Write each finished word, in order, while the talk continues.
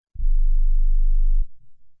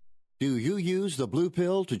Do you use the blue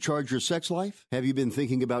pill to charge your sex life? Have you been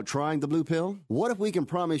thinking about trying the blue pill? What if we can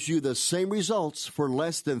promise you the same results for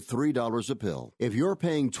less than $3 a pill? If you're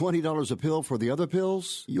paying $20 a pill for the other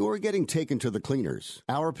pills, you're getting taken to the cleaners.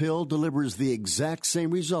 Our pill delivers the exact same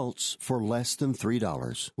results for less than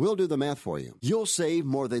 $3. We'll do the math for you. You'll save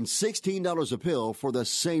more than $16 a pill for the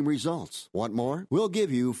same results. Want more? We'll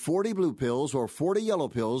give you 40 blue pills or 40 yellow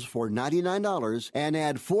pills for $99 and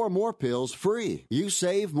add 4 more pills free. You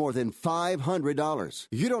save more than $500.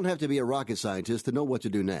 You don't have to be a rocket scientist to know what to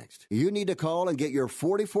do next. You need to call and get your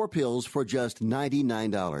 44 pills for just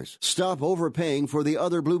 $99. Stop overpaying for the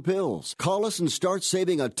other blue pills. Call us and start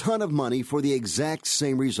saving a ton of money for the exact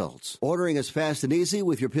same results. Ordering is fast and easy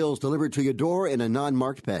with your pills delivered to your door in a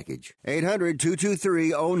non-marked package.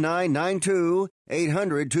 800-223-0992.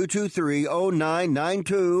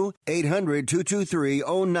 800-223-0992.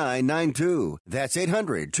 800-223-0992. That's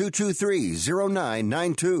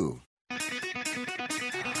 800-223-0992.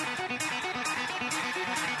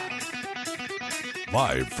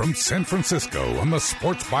 Live from San Francisco on the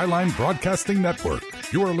Sports Byline Broadcasting Network,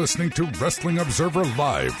 you are listening to Wrestling Observer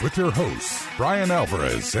Live with your hosts, Bryan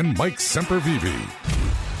Alvarez and Mike Sempervive.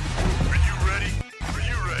 Are you ready? Are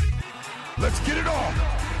you ready? Let's get it on!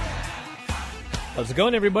 How's it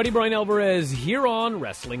going, everybody? Bryan Alvarez here on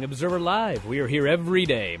Wrestling Observer Live. We are here every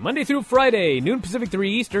day, Monday through Friday, noon Pacific,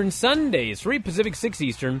 3 Eastern, Sundays, 3 Pacific, 6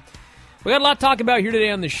 Eastern. We got a lot to talk about here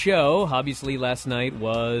today on the show. Obviously, last night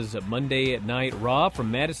was Monday Night Raw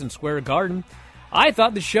from Madison Square Garden. I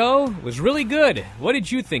thought the show was really good. What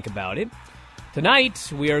did you think about it?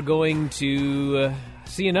 Tonight, we are going to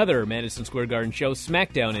see another Madison Square Garden show.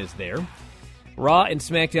 SmackDown is there. Raw and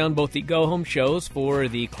SmackDown, both the go-home shows for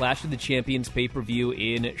the Clash of the Champions pay-per-view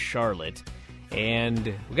in Charlotte.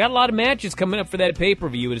 And we got a lot of matches coming up for that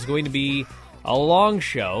pay-per-view. It is going to be a long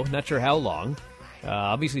show. Not sure how long.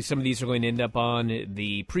 Obviously, some of these are going to end up on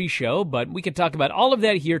the pre-show, but we can talk about all of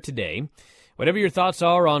that here today. Whatever your thoughts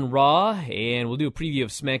are on Raw, and we'll do a preview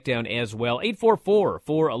of SmackDown as well.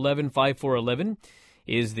 844-411-5411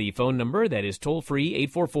 is the phone number. That is toll-free,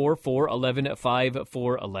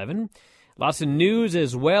 844-411-5411. Lots of news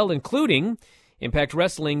as well, including Impact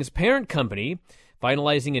Wrestling's parent company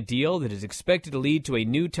finalizing a deal that is expected to lead to a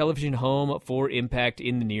new television home for Impact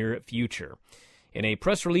in the near future. In a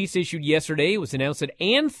press release issued yesterday, it was announced that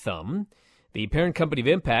Anthem, the parent company of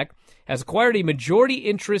Impact, has acquired a majority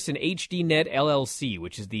interest in HDNet LLC,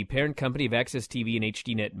 which is the parent company of Access TV and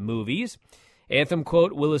HDNet Movies. Anthem,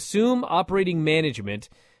 quote, will assume operating management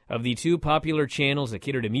of the two popular channels that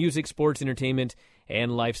cater to music, sports, entertainment,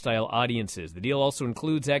 and lifestyle audiences. The deal also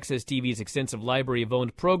includes Access TV's extensive library of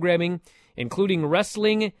owned programming, including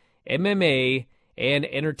wrestling, MMA, and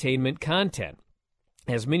entertainment content.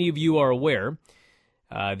 As many of you are aware,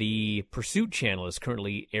 the Pursuit channel is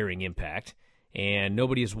currently airing Impact, and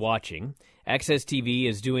nobody is watching. Access TV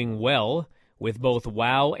is doing well with both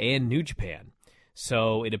WOW and New Japan.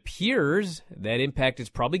 So it appears that Impact is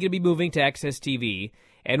probably going to be moving to Access TV,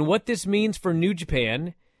 and what this means for New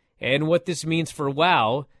Japan and what this means for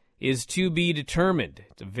WOW is to be determined.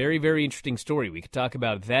 It's a very, very interesting story. We could talk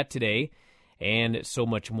about that today and so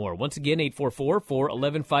much more. Once again,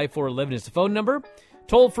 844-411-5411 is the phone number.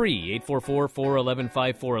 Toll free,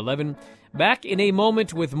 844-411-5411. Back in a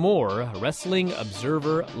moment with more Wrestling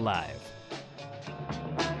Observer Live.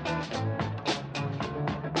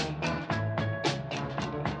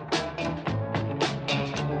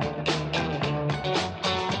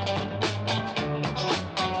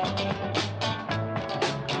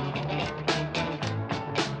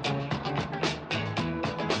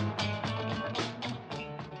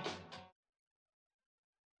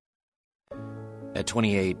 At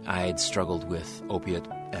 28, I had struggled with opiate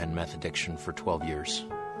and meth addiction for 12 years.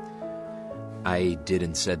 I did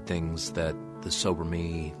and said things that the sober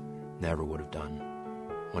me never would have done.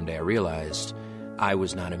 One day I realized I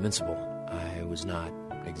was not invincible. I was not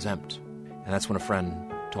exempt. And that's when a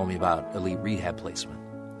friend told me about Elite Rehab Placement.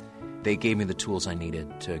 They gave me the tools I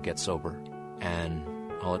needed to get sober, and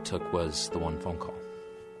all it took was the one phone call.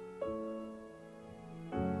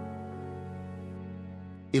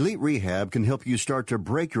 Elite Rehab can help you start to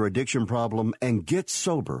break your addiction problem and get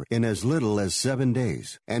sober in as little as 7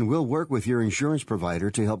 days. And we'll work with your insurance provider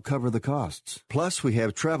to help cover the costs. Plus, we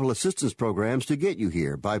have travel assistance programs to get you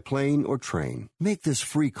here by plane or train. Make this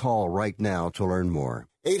free call right now to learn more.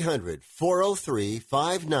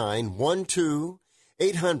 800-403-5912.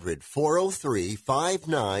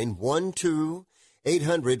 800-403-5912.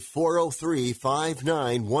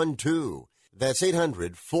 800-403-5912. That's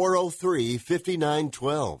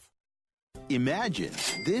 800-403-5912. Imagine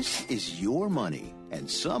this is your money and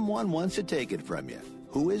someone wants to take it from you.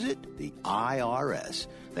 Who is it? The IRS.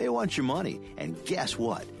 They want your money, and guess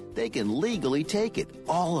what? They can legally take it,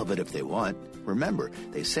 all of it if they want. Remember,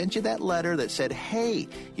 they sent you that letter that said, hey,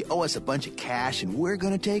 you owe us a bunch of cash and we're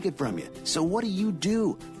going to take it from you. So what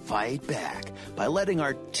do? Fight back by letting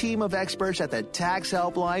our team of experts at the Tax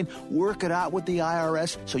Helpline work it out with the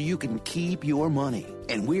IRS so you can keep your money.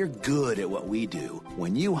 And we're good at what we do.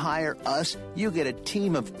 When you hire us, you get a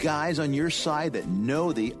team of guys on your side that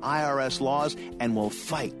know the IRS laws and will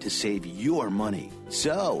fight to save your money.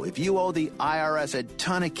 So, if you owe the IRS a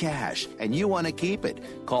ton of cash and you want to keep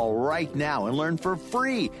it, call right now and learn for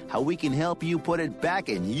free how we can help you put it back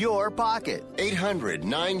in your pocket.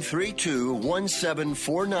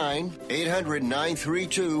 800-932-1749.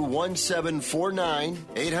 800-932-1749.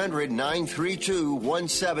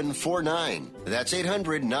 800-932-1749. That's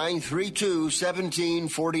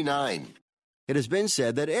 800-932-1749. It has been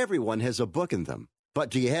said that everyone has a book in them. But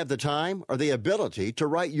do you have the time or the ability to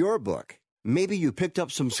write your book? Maybe you picked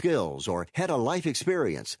up some skills or had a life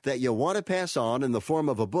experience that you want to pass on in the form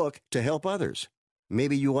of a book to help others.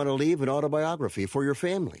 Maybe you want to leave an autobiography for your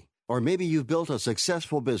family. Or maybe you've built a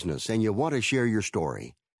successful business and you want to share your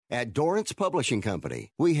story. At Dorrance Publishing Company,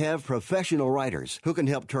 we have professional writers who can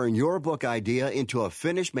help turn your book idea into a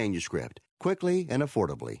finished manuscript quickly and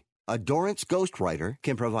affordably. A Dorrance ghostwriter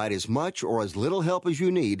can provide as much or as little help as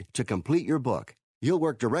you need to complete your book. You'll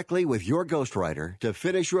work directly with your ghostwriter to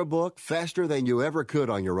finish your book faster than you ever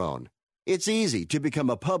could on your own. It's easy to become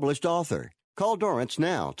a published author. Call Dorrance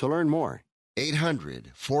now to learn more.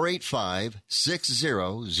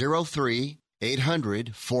 800-485-6003.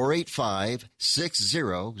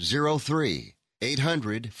 800-485-6003.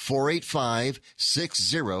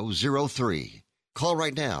 800-485-6003. Call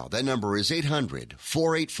right now. That number is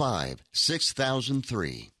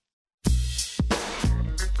 800-485-6003.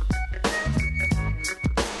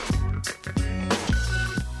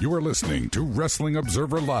 You are listening to Wrestling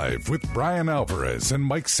Observer Live with Bryan Alvarez and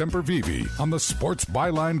Mike Sempervive on the Sports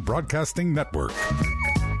Byline Broadcasting Network.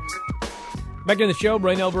 Back in the show,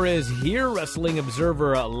 Bryan Alvarez here, Wrestling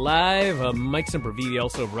Observer Live. Mike Sempervive,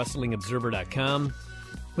 also of WrestlingObserver.com.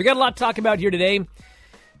 We got a lot to talk about here today.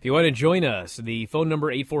 If you want to join us, the phone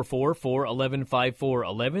number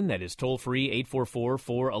 844-411-5411. That is toll-free,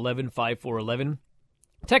 844-411-5411.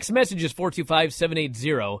 Text messages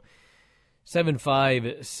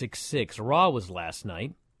 425-780-7566. Raw was last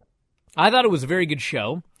night. I thought it was a very good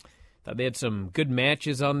show. Thought they had some good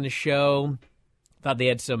matches on the show. Thought they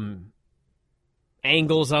had some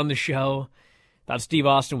angles on the show. Thought Steve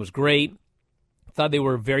Austin was great. Thought they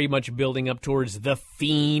were very much building up towards The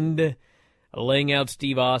Fiend, laying out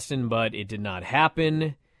Steve Austin, but it did not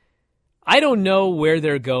happen. I don't know where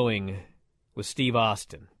they're going with Steve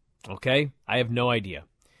Austin, okay? I have no idea.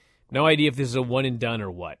 No idea if this is a one and done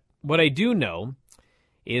or what. What I do know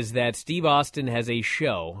is that Steve Austin has a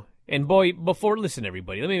show, and boy, listen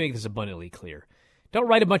everybody, let me make this abundantly clear. Don't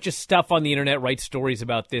write a bunch of stuff on the internet, write stories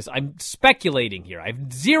about this. I'm speculating here. I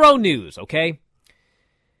have zero news, okay?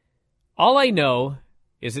 All I know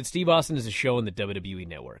is that Steve Austin has a show on the WWE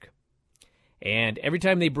Network. And every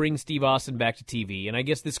time they bring Steve Austin back to TV, and I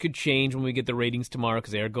guess this could change when we get the ratings tomorrow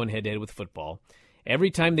because they are going head-to-head with football,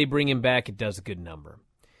 every time they bring him back, it does a good number.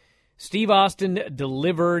 Steve Austin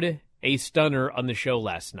delivered a stunner on the show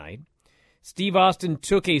last night. Steve Austin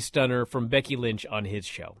took a stunner from Becky Lynch on his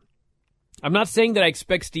show. I'm not saying that I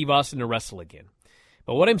expect Steve Austin to wrestle again.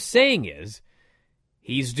 But what I'm saying is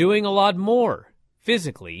he's doing a lot more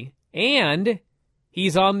physically, and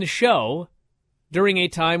he's on the show during a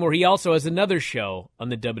time where he also has another show on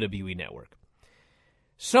the WWE Network.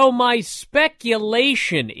 So my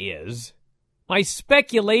speculation is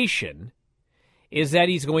that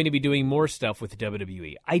he's going to be doing more stuff with the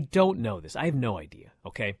WWE. I don't know this. I have no idea,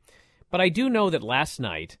 okay? But I do know that last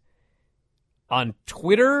night on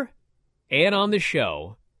Twitter and on the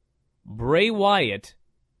show, Bray Wyatt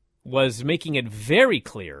was making it very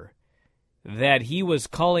clear that he was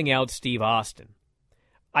calling out Steve Austin.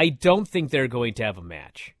 I don't think they're going to have a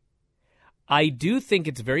match. I do think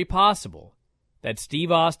it's very possible that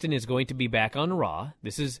Steve Austin is going to be back on Raw.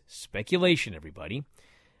 This is speculation, everybody.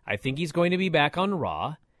 I think he's going to be back on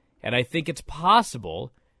Raw, and I think it's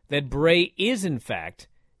possible that Bray is, in fact,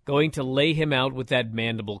 going to lay him out with that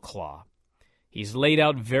mandible claw. He's laid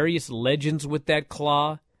out various legends with that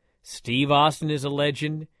claw. Steve Austin is a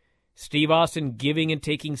legend. Steve Austin giving and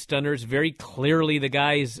taking stunners. Very clearly the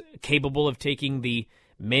guy is capable of taking the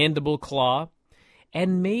mandible claw.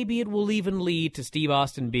 And maybe it will even lead to Steve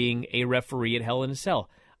Austin being a referee at Hell in a Cell.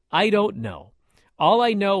 I don't know. All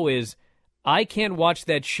I know is I can't watch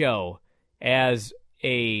that show as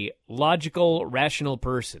a logical, rational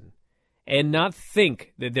person and not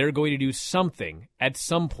think that they're going to do something at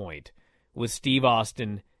some point with Steve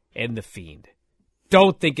Austin and The Fiend.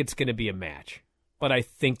 Don't think it's going to be a match, but I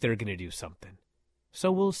think they're going to do something.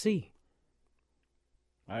 So we'll see.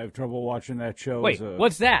 I have trouble watching that show. Wait,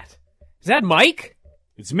 what's that? Is that Mike?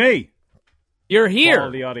 It's me. You're here.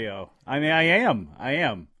 Follow the audio. I mean, I am.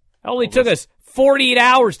 It only took us 48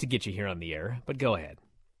 hours to get you here on the air, but go ahead.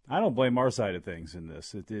 I don't blame our side of things in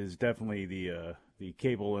this. It is definitely the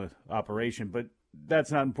cable operation, but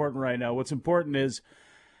that's not important right now. What's important is,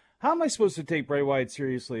 how am I supposed to take Bray Wyatt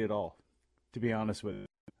seriously at all, to be honest with you?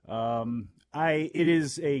 It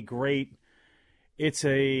is a great, it's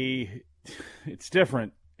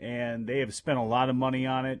different, and they have spent a lot of money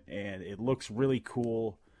on it, and it looks really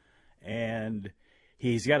cool, and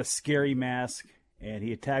he's got a scary mask, and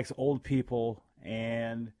he attacks old people,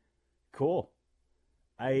 and cool.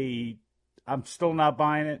 I'm still not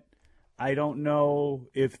buying it. I don't know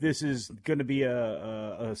if this is going to be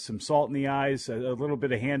some salt in the eyes, a little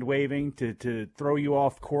bit of hand waving to throw you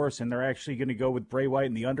off course, and they're actually going to go with Bray Wyatt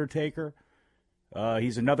and The Undertaker.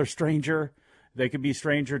 He's another stranger. They could be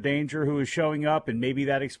Stranger Danger who is showing up, and maybe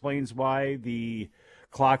that explains why the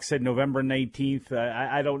clock said November 19th.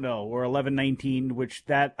 I don't know, or 11/19, which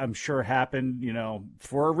that I'm sure happened,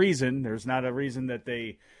 for a reason. There's not a reason that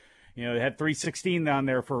they had 3/16 on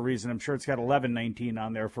there for a reason. I'm sure it's got 11/19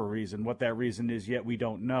 on there for a reason. What that reason is yet we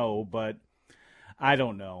don't know, but I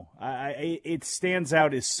don't know. It stands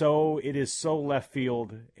out it is so left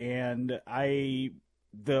field, and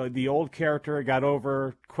the old character got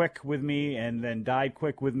over quick with me and then died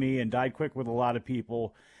quick with me and died quick with a lot of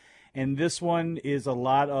people. And this one is a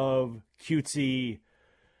lot of cutesy.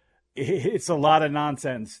 It's a lot of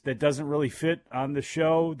nonsense that doesn't really fit on the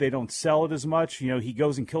show. They don't sell it as much. He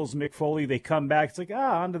goes and kills Mick Foley. They come back. It's like,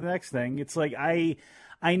 on to the next thing. It's like, I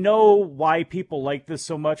know why people like this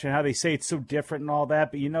so much and how they say it's so different and all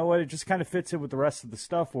that. But you know what? It just kind of fits in with the rest of the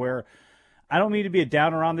stuff where I don't mean to be a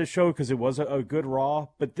downer on this show because it was a good Raw.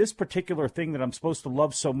 But this particular thing that I'm supposed to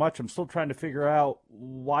love so much, I'm still trying to figure out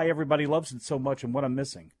why everybody loves it so much and what I'm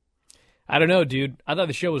missing. I don't know, dude. I thought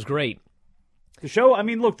the show was great. The show,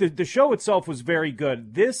 look, the show itself was very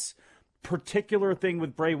good. This particular thing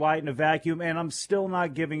with Bray Wyatt in a vacuum, and I'm still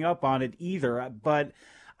not giving up on it either, but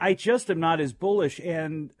I just am not as bullish.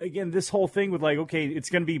 And again, this whole thing with okay, it's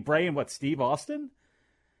going to be Bray and Steve Austin?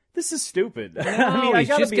 This is stupid. No, he's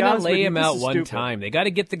just going to lay him out one time. They got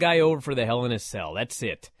to get the guy over for the Hell in a Cell. That's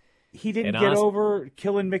it. He didn't get over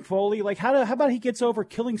killing Mick Foley. How about he gets over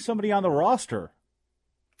killing somebody on the roster?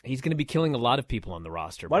 He's going to be killing a lot of people on the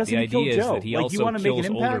roster. Why doesn't the he kill idea Joe? is that he also kills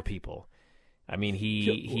older people.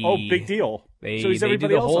 Big deal. They do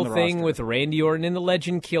the whole thing with Randy Orton and the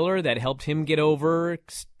Legend Killer that helped him get over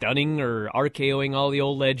stunning or RKOing all the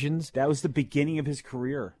old legends. That was the beginning of his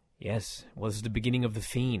career. Yes, was the beginning of The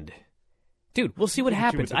Fiend. Dude, we'll see what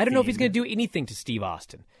happens. I don't know if he's going to do anything to Steve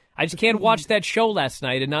Austin. I just can't watch that show last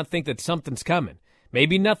night and not think that something's coming.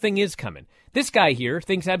 Maybe nothing is coming. This guy here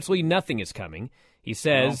thinks absolutely nothing is coming. He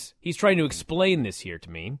says, he's trying to explain this here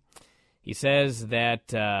to me. He says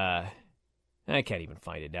that, I can't even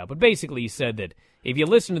find it now, but basically he said that if you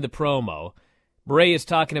listen to the promo, Bray is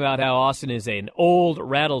talking about how Austin is an old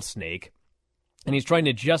rattlesnake, and he's trying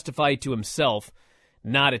to justify to himself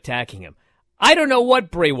not attacking him. I don't know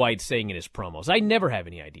what Bray Wyatt's saying in his promos. I never have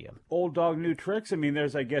any idea. Old dog, new tricks.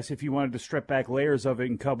 There's, I guess, if you wanted to strip back layers of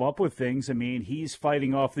it and come up with things, he's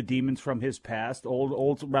fighting off the demons from his past.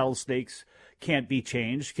 Old rattlesnakes can't be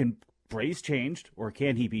changed. Can Bray's changed, or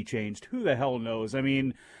can he be changed? Who the hell knows? I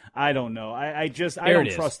don't know. I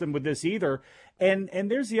don't trust him with this either. And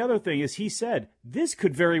there's the other thing, is he said, this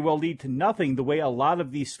could very well lead to nothing, the way a lot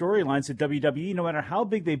of these storylines at WWE, no matter how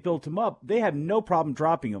big they built him up, they have no problem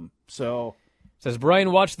dropping him. So... Says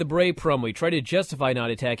Bryan watched the Bray promo. He tried to justify not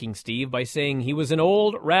attacking Steve by saying he was an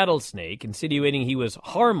old rattlesnake, insinuating he was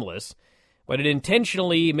harmless, but it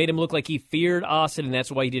intentionally made him look like he feared Austin, and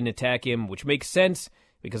that's why he didn't attack him, which makes sense,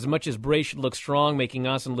 because as much as Bray should look strong, making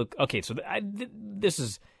Austin look... Okay, so this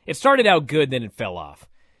is... It started out good, then it fell off.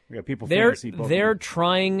 Yeah, people they're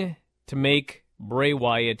trying to make Bray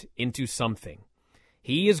Wyatt into something.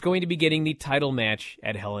 He is going to be getting the title match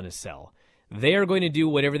at Hell in a Cell. They are going to do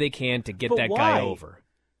whatever they can to get guy over.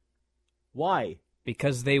 Why?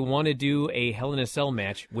 Because they want to do a Hell in a Cell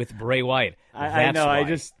match with Bray Wyatt. I know. Why.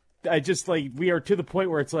 I just we are to the point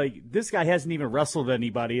where it's like, this guy hasn't even wrestled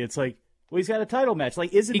anybody. It's like, well, he's got a title match.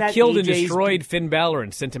 Isn't that he killed AJ's... and destroyed Finn Balor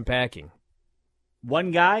and sent him packing.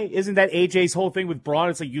 One guy? Isn't that AJ's whole thing with Braun?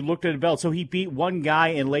 It's like you looked at a belt. So he beat one guy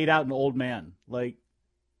and laid out an old man.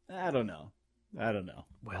 I don't know.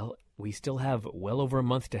 Well, we still have well over a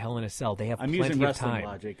month to Hell in a Cell. They have I'm plenty using of wrestling time.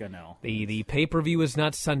 logic, I know. The pay-per-view is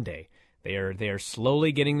not Sunday. They are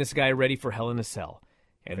slowly getting this guy ready for Hell in a Cell.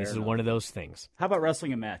 And Fair this enough. is one of those things. How about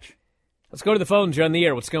wrestling a match? Let's go to the phones. You're on the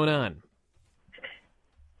air. What's going on?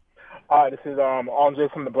 Hi, this is Andre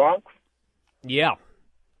from the Bronx. Yeah.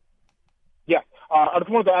 Yeah, I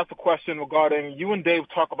just wanted to ask a question regarding you and Dave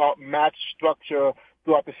talk about match structure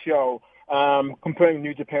throughout the show, comparing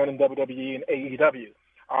New Japan and WWE and AEW.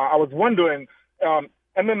 I was wondering,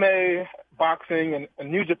 MMA, boxing,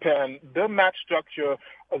 and New Japan, their match structure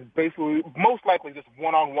is basically most likely just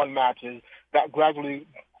one-on-one matches that gradually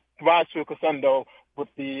rise to a crescendo with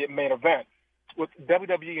the main event. With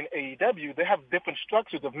WWE and AEW, they have different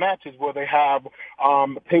structures of matches where they have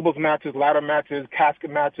tables matches, ladder matches, casket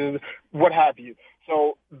matches, what have you.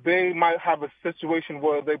 So they might have a situation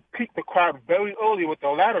where they peak the crowd very early with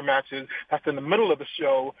their ladder matches. That's in the middle of the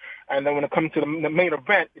show. And then when it comes to the main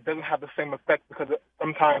event, it doesn't have the same effect because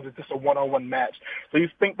sometimes it's just a one-on-one match. So you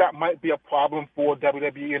think that might be a problem for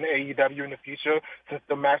WWE and AEW in the future since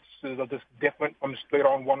the matches are just different from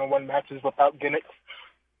straight-on one-on-one matches without gimmicks?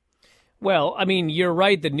 Well, I mean, you're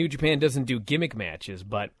right that New Japan doesn't do gimmick matches,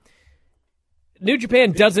 but New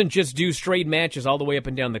Japan doesn't just do straight matches all the way up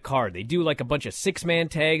and down the card. They do like a bunch of six-man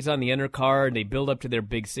tags on the undercard, and they build up to their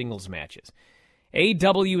big singles matches.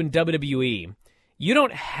 AEW and WWE, you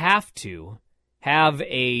don't have to have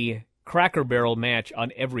a Cracker Barrel match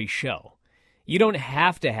on every show. You don't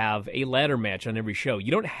have to have a ladder match on every show.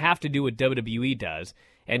 You don't have to do what WWE does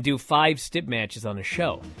and do 5 stip matches on a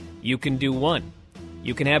show. You can do one.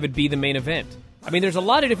 You can have it be the main event. I mean, there's a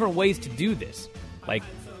lot of different ways to do this. Like,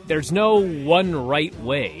 there's no one right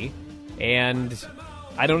way, and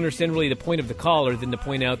I don't understand really the point of the call other than to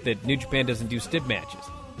point out that New Japan doesn't do stip matches.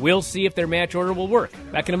 We'll see if their match order will work.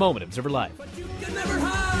 Back in a moment. Observer Live. But you can never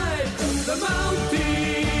hide from the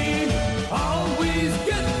mountain. Always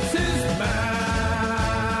gets his man.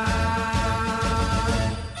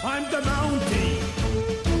 I'm the Mountie.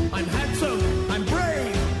 I'm handsome. I'm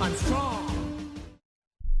brave. I'm strong.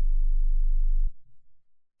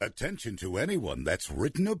 Attention to anyone that's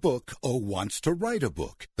written a book or wants to write a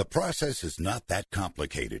book. The process is not that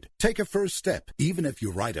complicated. Take a first step. Even if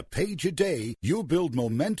you write a page a day, you'll build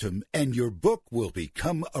momentum and your book will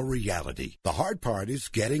become a reality. The hard part is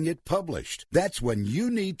getting it published. That's when you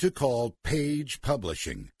need to call Page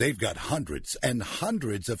Publishing. They've got hundreds and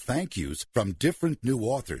hundreds of thank yous from different new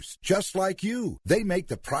authors, just like you. They make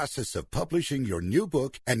the process of publishing your new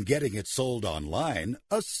book and getting it sold online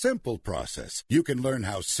a simple process. You can learn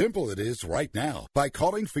how simple it is right now by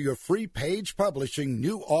calling for your free Page Publishing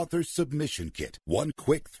new author submission kit. One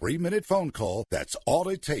quick 3-minute phone call, that's all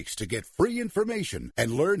it takes to get free information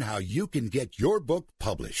and learn how you can get your book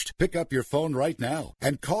published. Pick up your phone right now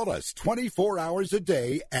and call us 24 hours a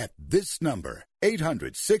day at this number.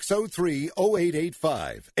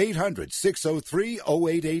 800-603-0885.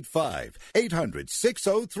 800-603-0885.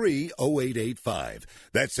 800-603-0885.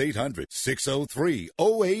 That's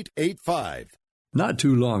 800-603-0885. Not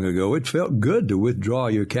too long ago, it felt good to withdraw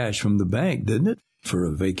your cash from the bank, didn't it? For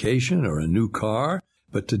a vacation or a new car.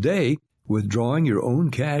 But today, withdrawing your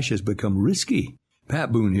own cash has become risky.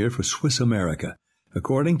 Pat Boone here for Swiss America.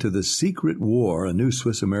 According to The Secret War, a new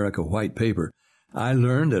Swiss America white paper, I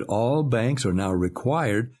learned that all banks are now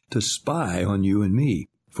required to spy on you and me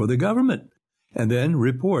for the government, and then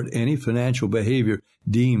report any financial behavior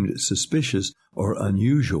deemed suspicious or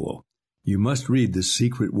unusual. You must read The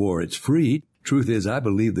Secret War. It's free. Truth is, I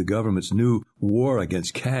believe the government's new war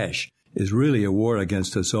against cash is really a war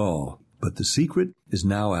against us all. But the secret is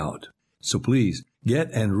now out. So please,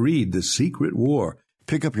 get and read The Secret War.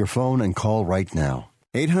 Pick up your phone and call right now.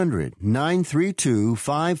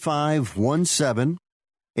 800-932-5517.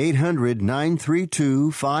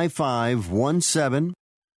 800-932-5517.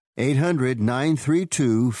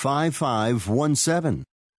 800-932-5517.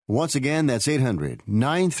 Once again, that's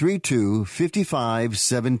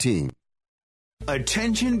 800-932-5517.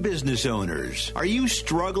 Attention business owners. Are you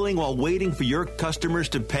struggling while waiting for your customers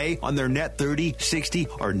to pay on their net 30, 60,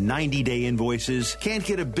 or 90-day invoices? Can't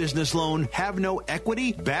get a business loan? Have no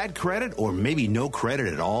equity? Bad credit? Or maybe no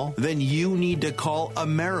credit at all? Then you need to call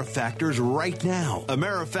AmeriFactors right now.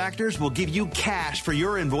 AmeriFactors will give you cash for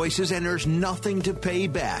your invoices and there's nothing to pay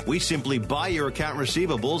back. We simply buy your account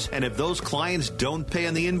receivables, and if those clients don't pay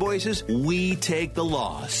on the invoices, we take the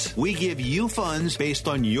loss. We give you funds based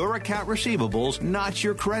on your account receivables credentials, not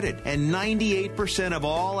your credit. And 98% of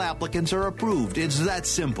all applicants are approved. It's that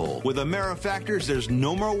simple. With AmeriFactors, there's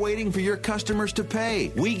no more waiting for your customers to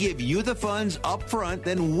pay. We give you the funds up front,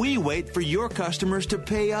 then we wait for your customers to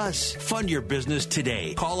pay us. Fund your business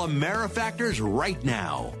today. Call AmeriFactors right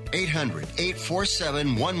now.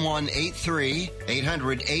 800-847-1183.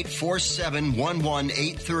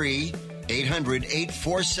 800-847-1183.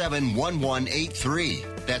 800-847-1183.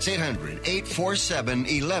 That's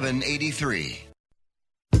 800-847-1183.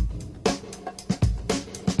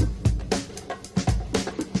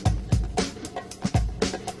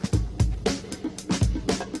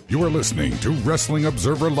 You are listening to Wrestling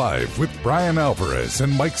Observer Live with Bryan Alvarez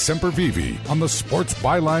and Mike Sempervive on the Sports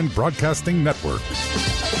Byline Broadcasting Network.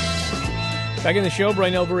 Back in the show,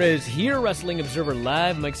 Bryan Alvarez here, Wrestling Observer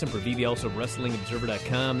Live. Mike Sempervive, also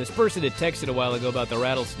WrestlingObserver.com. This person that texted a while ago about the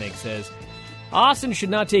rattlesnake says, Austin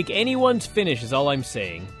should not take anyone's finish is all I'm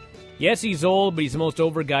saying. Yes, he's old, but he's the most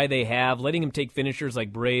over guy they have. Letting him take finishers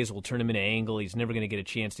like Bray's will turn him into Angle. He's never going to get a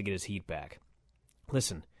chance to get his heat back.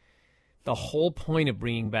 Listen, the whole point of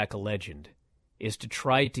bringing back a legend is to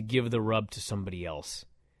try to give the rub to somebody else.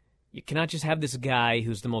 You cannot just have this guy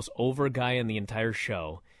who's the most over guy on the entire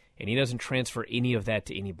show, and he doesn't transfer any of that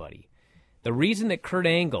to anybody. The reason that Kurt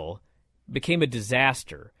Angle became a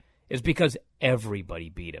disaster is because everybody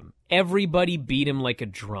beat him. Everybody beat him like a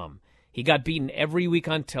drum. He got beaten every week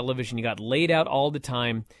on television. He got laid out all the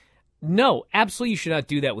time. No, absolutely you should not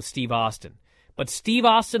do that with Steve Austin. But Steve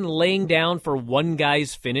Austin laying down for one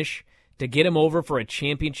guy's finish to get him over for a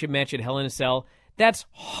championship match at Hell in a Cell, that's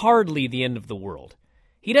hardly the end of the world.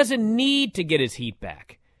 He doesn't need to get his heat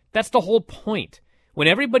back. That's the whole point. When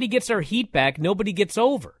everybody gets their heat back, nobody gets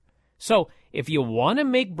over. So if you want to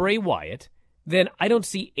make Bray Wyatt, then I don't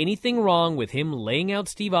see anything wrong with him laying out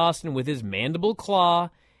Steve Austin with his mandible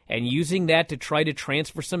claw and using that to try to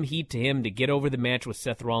transfer some heat to him to get over the match with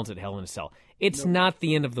Seth Rollins at Hell in a Cell. It's not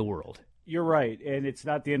the end of the world. You're right, and it's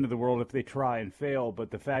not the end of the world if they try and fail,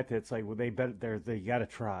 but the fact that it's like, well, they got to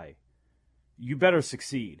try. You better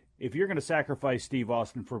succeed. If you're going to sacrifice Steve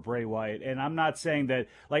Austin for Bray Wyatt, and I'm not saying that,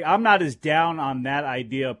 like, I'm not as down on that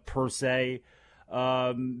idea per se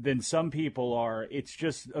than some people are. It's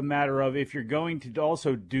just a matter of if you're going to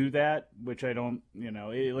also do that, which I don't,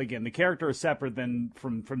 again, the character is separate than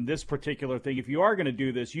from this particular thing. If you are going to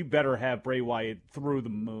do this, you better have Bray Wyatt through the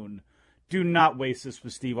moon. Do not waste this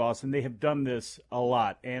with Steve Austin. They have done this a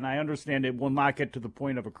lot, and I understand it will not get to the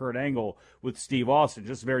point of a Kurt Angle with Steve Austin,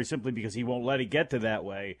 just very simply because he won't let it get to that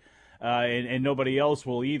way, and nobody else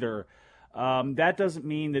will either. That doesn't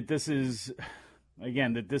mean that this is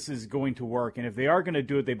going to work, and if they are going to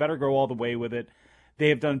do it, they better go all the way with it. They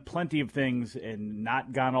have done plenty of things and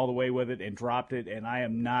not gone all the way with it and dropped it, and I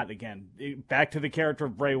am not, again, back to the character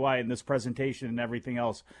of Bray Wyatt in this presentation and everything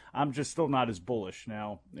else, I'm just still not as bullish.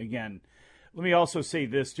 Now, again, let me also say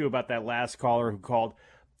this, too, about that last caller who called.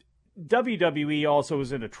 WWE also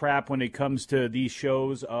is in a trap when it comes to these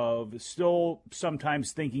shows of still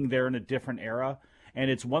sometimes thinking they're in a different era.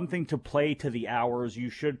 And it's one thing to play to the hours. You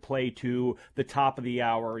should play to the top of the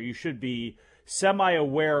hour. You should be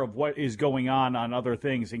semi-aware of what is going on other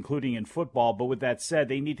things, including in football. But with that said,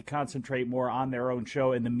 they need to concentrate more on their own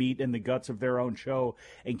show and the meat and the guts of their own show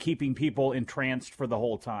and keeping people entranced for the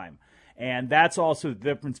whole time. And that's also the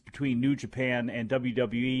difference between New Japan and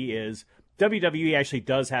WWE is WWE actually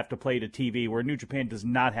does have to play to TV, where New Japan does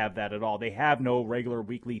not have that at all. They have no regular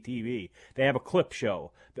weekly TV. They have a clip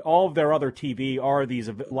show. All of their other TV are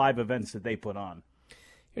these live events that they put on.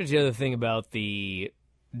 Here's the other thing about the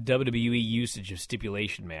WWE usage of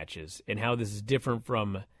stipulation matches and how this is different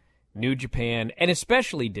from New Japan, and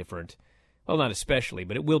especially different, well, not especially,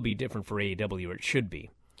 but it will be different for AEW, or it should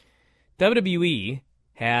be. WWE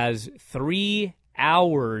has 3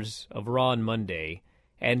 hours of Raw on Monday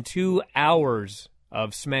and 2 hours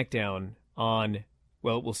of SmackDown on,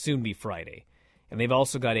 well, it will soon be Friday. And they've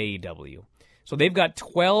also got AEW. So they've got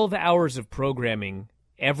 12 hours of programming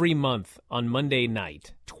every month on Monday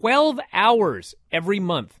night. 12 hours every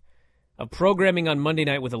month of programming on Monday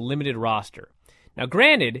night with a limited roster. Now,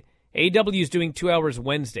 granted, AEW is doing 2 hours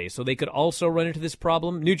Wednesday, so they could also run into this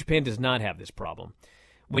problem. New Japan does not have this problem.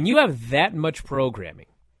 When you have that much programming,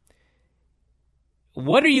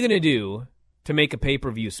 what are you going to do to make a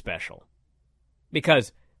pay-per-view special?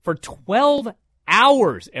 Because for 12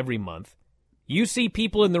 hours every month, you see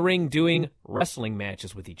people in the ring doing wrestling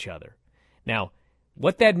matches with each other. Now,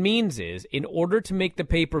 what that means is, in order to make the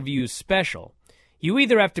pay-per-view special, you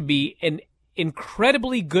either have to be an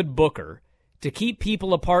incredibly good booker to keep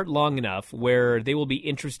people apart long enough where they will be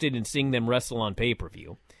interested in seeing them wrestle on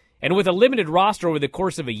pay-per-view. And with a limited roster over the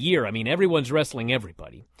course of a year, I mean, everyone's wrestling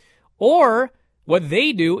everybody. Or what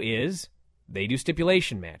they do is they do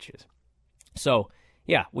stipulation matches. So,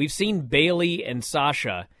 yeah, we've seen Bayley and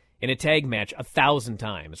Sasha in a tag match 1,000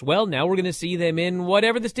 times. Well, now we're going to see them in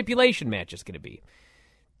whatever the stipulation match is going to be.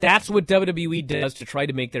 That's what WWE does to try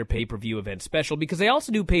to make their pay-per-view event special, because they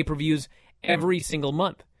also do pay-per-views every single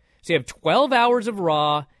month. So you have 12 hours of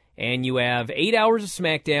Raw, and you have 8 hours of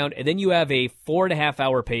SmackDown, and then you have a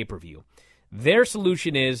 4.5-hour pay-per-view. Their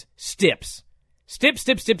solution is stips. Stip.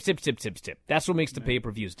 That's what makes the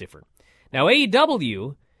pay-per-views different. Now,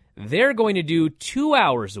 AEW, they're going to do 2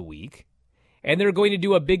 hours a week, and they're going to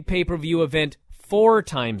do a big pay-per-view event 4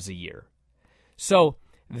 times a year. So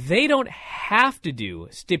they don't have to do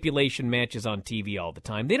stipulation matches on TV all the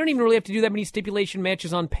time. They don't even really have to do that many stipulation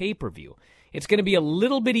matches on pay-per-view. It's going to be a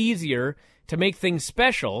little bit easier to make things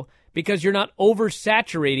special because you're not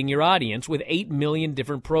oversaturating your audience with 8 million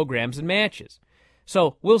different programs and matches.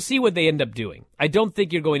 So we'll see what they end up doing. I don't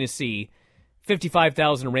think you're going to see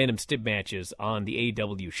 55,000 random stip matches on the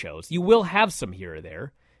AEW shows. You will have some here or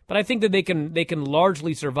there, but I think that they can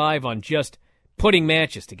largely survive on just putting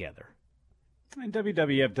matches together. And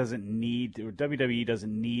WWE doesn't need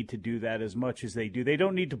to do that as much as they do. They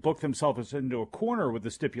don't need to book themselves into a corner with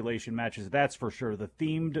the stipulation matches, that's for sure. The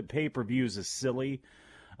themed pay-per-views is silly.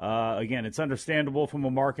 Again, it's understandable from a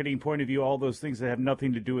marketing point of view, all those things that have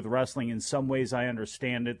nothing to do with wrestling. In some ways, I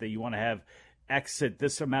understand it, that you want to have X at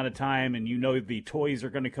this amount of time, and you know the toys are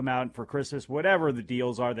going to come out for Christmas, whatever the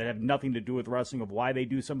deals are that have nothing to do with wrestling, of why they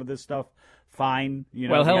do some of this stuff, fine.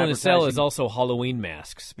 Well, Hell in a Cell is also Halloween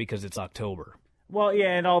masks because it's October. Well,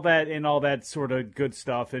 yeah, and all that sort of good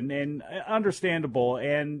stuff, and understandable.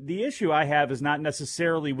 And the issue I have is not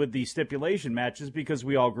necessarily with the stipulation matches, because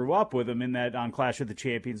we all grew up with them in that on Clash of the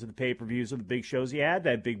Champions, or the pay-per-views, or the big shows. You had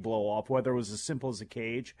that big blow-off, whether it was as simple as a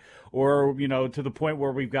cage or, to the point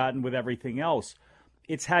where we've gotten with everything else.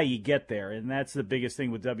 It's how you get there, and that's the biggest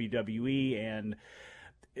thing with WWE. And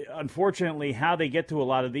unfortunately, how they get to a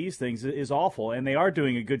lot of these things is awful, and they are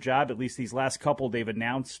doing a good job. At least these last couple, they've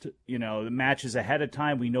announced, the matches ahead of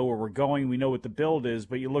time. We know where we're going. We know what the build is.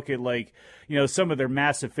 But you look at, some of their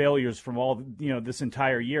massive failures from all, this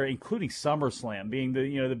entire year, including SummerSlam being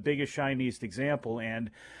the biggest, shiniest example. And,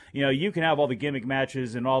 you can have all the gimmick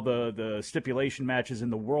matches and all the stipulation matches in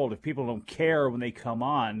the world. If people don't care when they come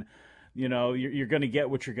on, you're going to get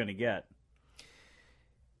what you're going to get.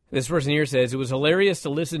 This person here says, it was hilarious to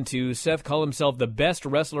listen to Seth call himself the best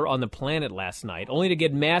wrestler on the planet last night, only to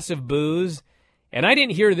get massive boos. And I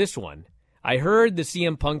didn't hear this one. I heard the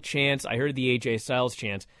CM Punk chants. I heard the AJ Styles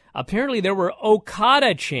chants. Apparently there were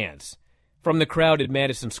Okada chants from the crowd at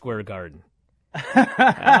Madison Square Garden.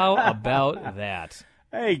 How about that?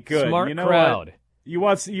 Hey, good. Smart crowd.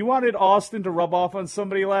 What? You wanted Austin to rub off on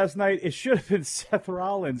somebody last night? It should have been Seth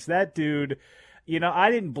Rollins. That dude...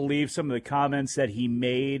 I didn't believe some of the comments that he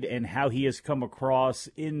made and how he has come across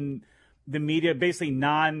in the media, basically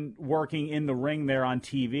non-working in the ring there on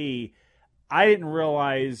TV. I didn't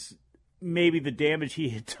realize maybe the damage he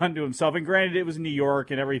had done to himself. And granted, it was New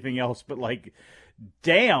York and everything else, but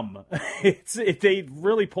damn, they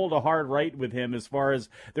really pulled a hard right with him as far as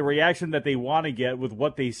the reaction that they want to get with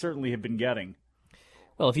what they certainly have been getting.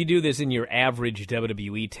 Well, if you do this in your average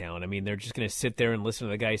WWE town, they're just going to sit there and listen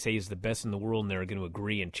to the guy say he's the best in the world, and they're going to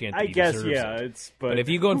agree and chant that he deserves it. But if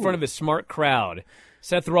you go in front of a smart crowd,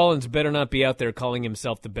 Seth Rollins better not be out there calling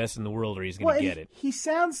himself the best in the world, or he's going to get it. He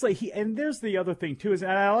sounds like and there's the other thing, too, and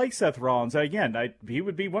I like Seth Rollins. Again, he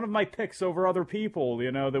would be one of my picks over other people,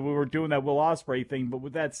 that we were doing that Will Ospreay thing. But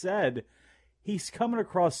with that said, he's coming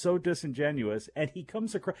across so disingenuous, and he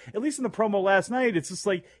comes across, at least in the promo last night, it's just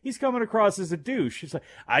he's coming across as a douche. He's like,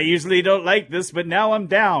 I usually don't like this, but now I'm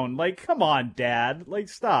down. Come on, Dad.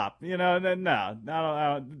 Stop. No,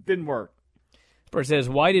 it didn't work. Bert says,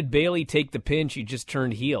 why did Bayley take the pin? She just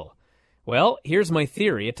turned heel. Well, here's my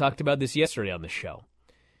theory. I talked about this yesterday on the show.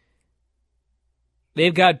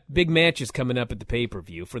 They've got big matches coming up at the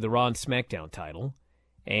pay-per-view for the Raw and SmackDown title,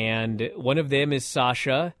 and one of them is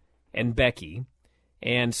Sasha and Becky,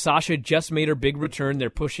 and Sasha just made her big return. They're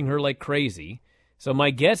pushing her like crazy. So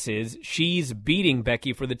my guess is she's beating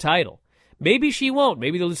Becky for the title. Maybe she won't.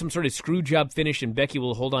 Maybe they'll do some sort of screw job finish and Becky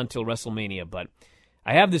will hold on till WrestleMania. But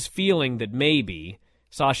I have this feeling that maybe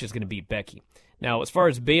Sasha's going to beat Becky. Now, as far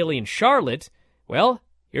as Bayley and Charlotte, well,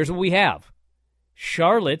 here's what we have.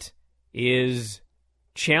 Charlotte is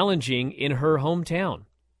challenging in her hometown.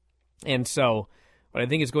 And so what I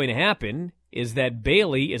think is going to happen is that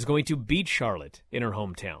Bayley is going to beat Charlotte in her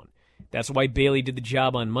hometown. That's why Bayley did the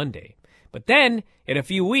job on Monday. But then, in a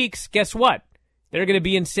few weeks, guess what? They're going to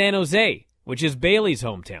be in San Jose, which is Bayley's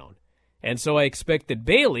hometown. And so I expect that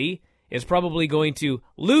Bayley is probably going to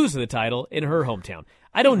lose the title in her hometown.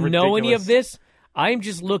 I don't know any of this. I'm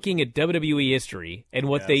just looking at WWE history and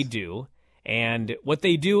what they do. And what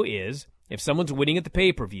they do is, if someone's winning at the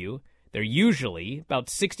pay-per-view, they're usually, about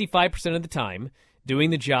 65% of the time, doing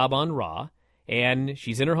the job on Raw. And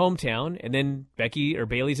she's in her hometown, and then Becky or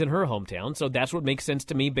Bayley's in her hometown. So that's what makes sense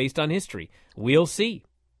to me based on history. We'll see.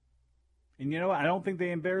 And you know what? I don't think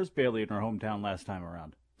they embarrassed Bayley in her hometown last time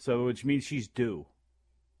around. So, which means she's due.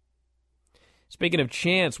 Speaking of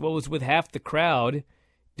chants, what was with half the crowd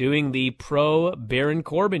doing the pro-Baron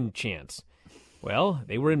Corbin chants? Well,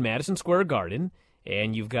 they were in Madison Square Garden,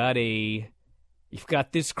 and you've got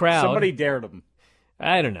this crowd. Somebody dared them.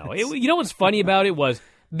 I don't know. You know what's funny about it was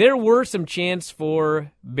there were some chants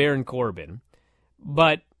for Baron Corbin,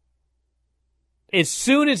 but as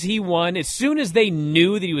soon as he won, as soon as they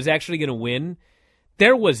knew that he was actually going to win,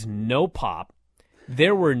 there was no pop.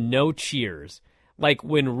 There were no cheers. Like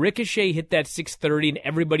when Ricochet hit that 630 and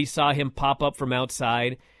everybody saw him pop up from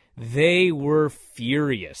outside, they were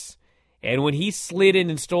furious. And when he slid in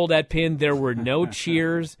and stole that pin, there were no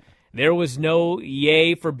cheers. There was no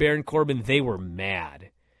yay for Baron Corbin. They were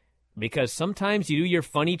mad. Because sometimes you do your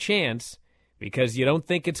funny chants because you don't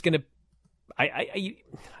think it's going to... I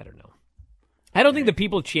don't know. I don't think the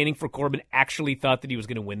people chanting for Corbin actually thought that he was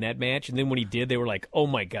going to win that match. And then when he did, they were like, oh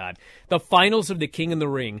my God. The finals of the King in the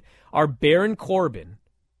Ring are Baron Corbin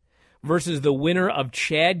versus the winner of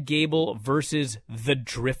Chad Gable versus The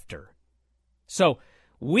Drifter. So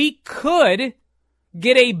we could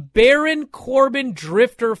get a Baron Corbin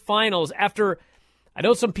Drifter finals after... I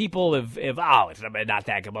know some people have it's not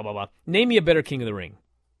that good, blah, blah, blah. Name me a better King of the Ring.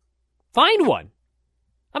 Find one.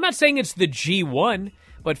 I'm not saying it's the G1,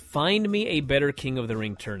 but find me a better King of the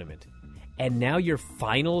Ring tournament. And now your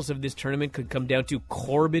finals of this tournament could come down to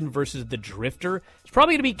Corbin versus the Drifter. It's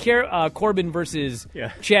probably going to be Corbin versus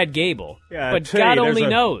Chad Gable. Yeah, but God only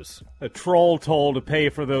knows. A troll toll to pay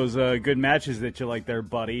for those good matches that you like there,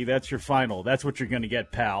 buddy. That's your final. That's what you're going to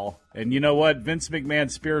get, pal. And you know what? Vince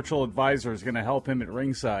McMahon's spiritual advisor is going to help him at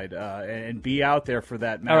ringside and be out there for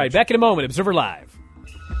that match. All right, back in a moment. Observer Live.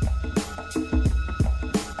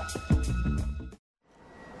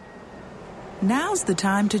 Now's the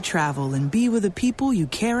time to travel and be with the people you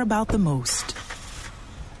care about the most.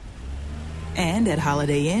 And at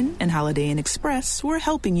Holiday Inn and Holiday Inn Express, we're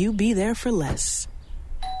helping you be there for less.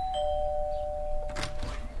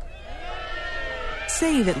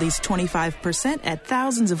 Save at least 25% at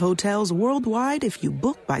thousands of hotels worldwide if you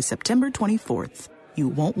book by September 24th. You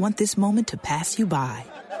won't want this moment to pass you by.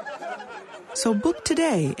 So book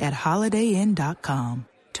today at HolidayInn.com.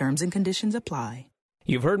 Terms and conditions apply.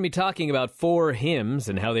 You've heard me talking about 4 Hymns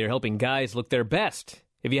and how they're helping guys look their best.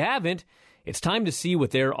 If you haven't, it's time to see what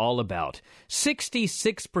they're all about.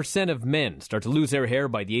 66% of men start to lose their hair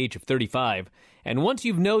by the age of 35, and once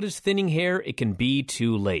you've noticed thinning hair, it can be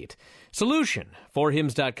too late. Solution,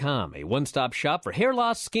 4hims.com, a one-stop shop for hair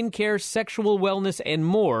loss, skincare, sexual wellness, and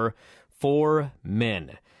more for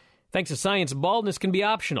men. Thanks to science, baldness can be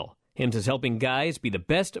optional. Hims is helping guys be the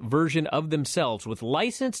best version of themselves with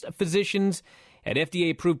licensed physicians at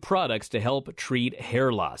FDA-approved products to help treat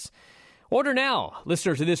hair loss. Order now.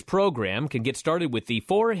 Listeners to this program can get started with the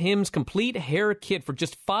 4 Hims Complete Hair Kit for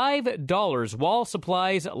just $5 while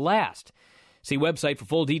supplies last. See website for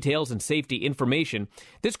full details and safety information.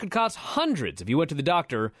 This could cost hundreds if you went to the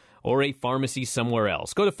doctor or a pharmacy somewhere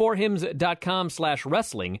else. Go to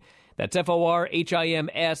 4hims.com/wrestling. That's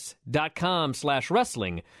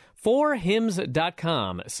FORHIMS.com/wrestling.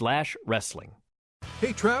 4hims.com/wrestling.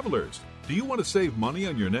 Hey, travelers. Do you want to save money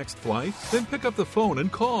on your next flight? Then pick up the phone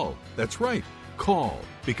and call. That's right, call,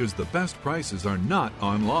 because the best prices are not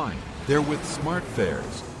online. They're with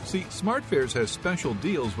SmartFares. See, SmartFares has special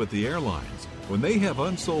deals with the airlines. When they have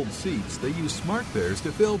unsold seats, they use SmartFares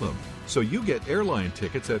to fill them. So you get airline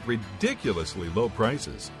tickets at ridiculously low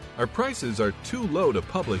prices. Our prices are too low to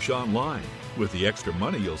publish online. With the extra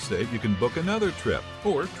money you'll save, you can book another trip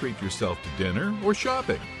or treat yourself to dinner or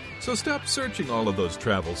shopping. So stop searching all of those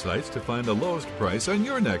travel sites to find the lowest price on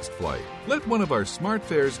your next flight. Let one of our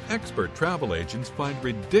SmartFares expert travel agents find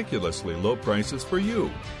ridiculously low prices for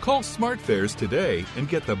you. Call SmartFares today and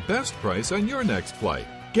get the best price on your next flight.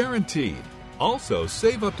 Guaranteed. Also,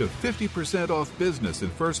 save up to 50% off business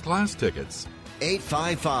and first class tickets.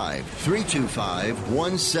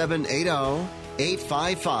 855-325-1780.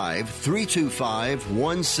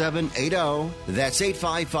 855-325-1780. That's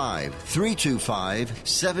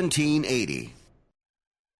 855-325-1780.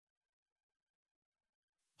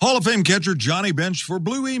 Hall of Fame catcher Johnny Bench for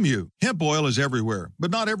Blue Emu. Hemp oil is everywhere, but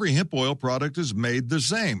not every hemp oil product is made the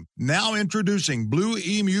same. Now introducing Blue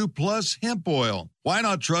Emu Plus Hemp Oil. Why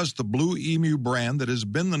not trust the Blue Emu brand that has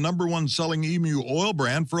been the #1 selling emu oil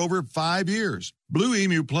brand for over 5 years? Blue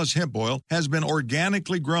Emu Plus Hemp Oil has been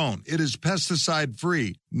organically grown. It is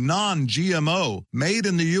pesticide-free, non-GMO, made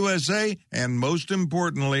in the USA, and most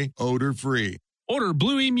importantly, odor-free. Order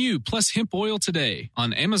Blue Emu Plus Hemp Oil today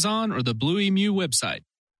on Amazon or the Blue Emu website.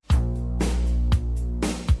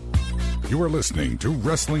 You are listening to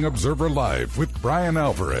Wrestling Observer Live with Bryan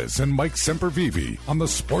Alvarez and Mike Sempervive on the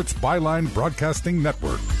Sports Byline Broadcasting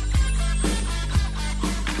Network.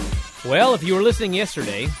 Well, if you were listening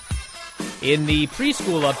yesterday, in the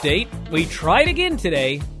preschool update, we tried again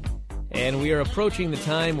today, and we are approaching the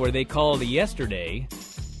time where they called yesterday,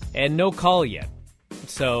 and no call yet.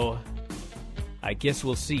 So, I guess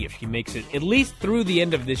we'll see if she makes it at least through the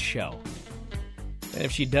end of this show. And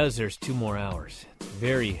if she does, there's 2 more hours.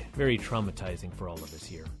 Very, very traumatizing for all of us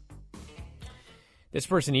here. This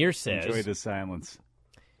person here says, enjoy the silence.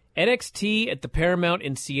 NXT at the Paramount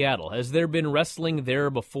in Seattle. Has there been wrestling there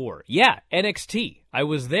before? Yeah, NXT. I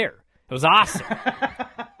was there. It was awesome.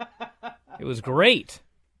 It was great.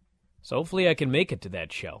 So hopefully I can make it to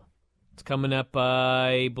that show. It's coming up,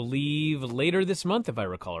 I believe, later this month, if I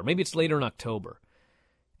recall. Or maybe it's later in October.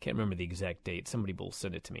 Can't remember the exact date. Somebody will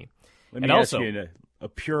send it to me. Let me ask you a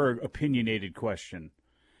pure opinionated question.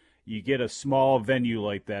 You get a small venue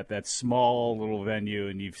like that small little venue,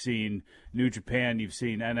 and you've seen New Japan, you've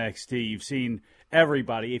seen NXT, you've seen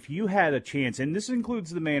everybody. If you had a chance, and this includes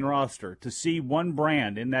the main roster, to see one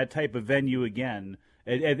brand in that type of venue again,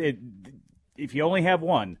 if you only have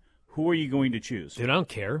one, who are you going to choose? Dude, I don't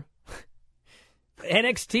care.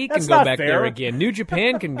 NXT can go back there again. New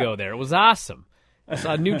Japan can go there. It was awesome. I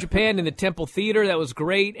saw New Japan in the Temple Theater. That was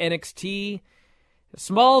great. NXT.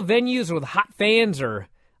 Small venues with hot fans are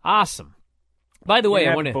awesome. By the way,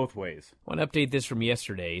 I want to update this from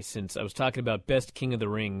yesterday, since I was talking about best King of the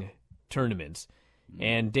Ring tournaments.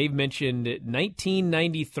 And Dave mentioned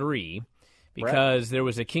 1993 because there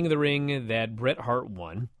was a King of the Ring that Bret Hart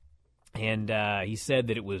won. And he said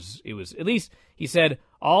that it was at least, he said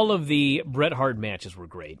all of the Bret Hart matches were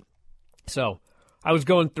great. So I was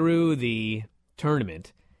going through the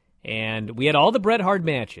tournament, and we had all the Bret Hart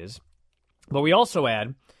matches, but we also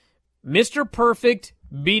had Mr. Perfect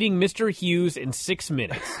beating Mr. Hughes in 6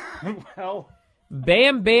 minutes. Well,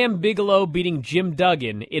 Bam Bam Bigelow beating Jim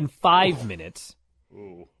Duggan in 5 minutes.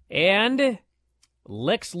 Ooh. And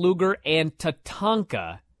Lex Luger and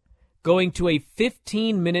Tatanka going to a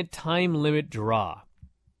 15-minute time limit draw.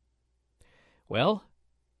 Well,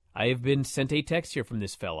 I have been sent a text here from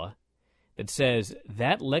this fella that says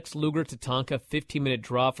that Lex Luger-Tatanka 15-minute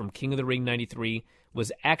draw from King of the Ring 93 was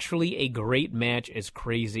actually a great match, as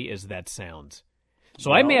crazy as that sounds.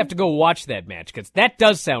 So I may have to go watch that match, because that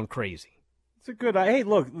does sound crazy. It's a good... Hey,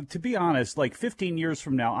 look, to be honest, like 15 years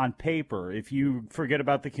from now, on paper, if you forget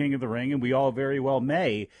about the King of the Ring, and we all very well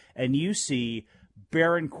may, and you see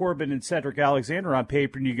Baron Corbin and Cedric Alexander on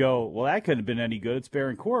paper, and you go, well, that couldn't have been any good. It's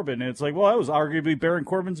Baron Corbin. And it's like, well, that was arguably Baron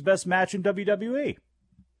Corbin's best match in WWE.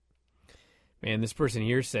 Man, this person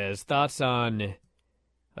here says, thoughts on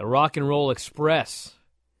the Rock and Roll Express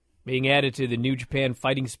being added to the New Japan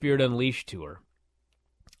Fighting Spirit Unleashed tour.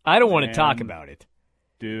 I don't want to talk about it.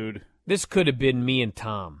 Dude. This could have been me and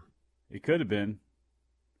Tom. It could have been.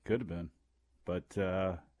 Could have been. But,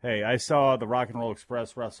 hey, I saw the Rock and Roll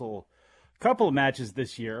Express wrestle a couple of matches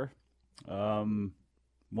this year, one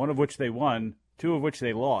of which they won, 2 of which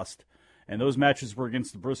they lost. And those matches were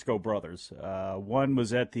against the Briscoe brothers. One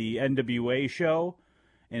was at the NWA show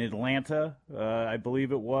in Atlanta, I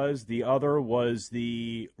believe it was. The other was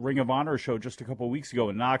the Ring of Honor show just a couple of weeks ago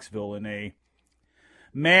in Knoxville in a...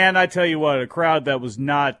 Man, I tell you what, a crowd that was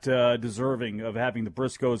not deserving of having the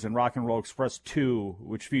Briscoes and Rock and Roll Express 2,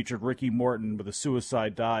 which featured Ricky Morton with a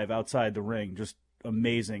suicide dive outside the ring. Just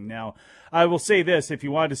amazing. Now, I will say this, if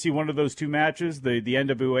you wanted to see one of those 2 matches, the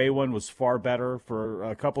NWA one was far better for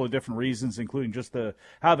a couple of different reasons, including just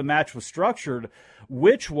how the match was structured,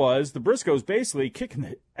 which was the Briscoes basically kicking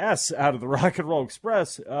the S out of the Rock and Roll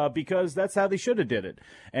Express because that's how they should have did it.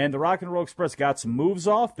 And the Rock and Roll Express got some moves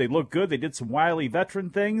off. They looked good. They did some wily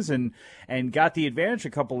veteran things and got the advantage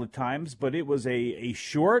a couple of times, but it was a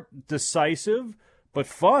short, decisive, but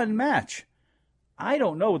fun match. I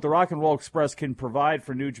don't know what the Rock and Roll Express can provide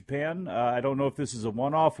for New Japan. I don't know if this is a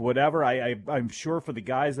one-off, whatever. I'm sure for the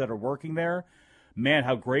guys that are working there. man,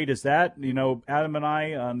 how great is that? You know, Adam and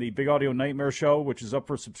I on the Big Audio Nightmare Show, which is up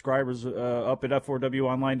for subscribers up at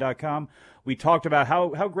f4wonline.com, we talked about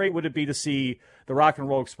how great would it be to see the Rock and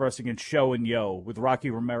Roll Express against Show and Yo with Rocky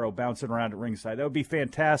Romero bouncing around at ringside. That would be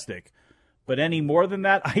fantastic. But any more than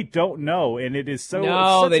that, I don't know. And it is so...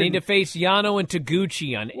 No, they need to face Yano and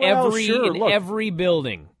Taguchi on every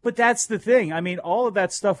building. But that's the thing. I mean, all of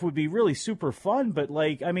that stuff would be really super fun. But,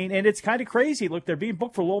 like, I mean, and it's kind of crazy. Look, they're being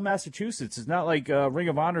booked for Lowell, Massachusetts. It's not like Ring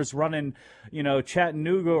of Honor's running, you know,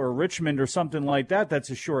 Chattanooga or Richmond or something like that. That's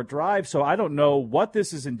a short drive. So I don't know what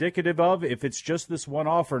this is indicative of, if it's just this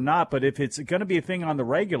one-off or not. But if it's going to be a thing on the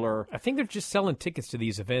regular... I think they're just selling tickets to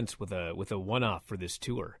these events with a one-off for this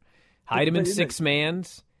tour. Hide them in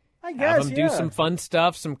six-mans. I guess, have them do some fun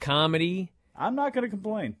stuff, some comedy. I'm not going to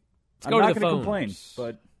complain. Let's go to the phones.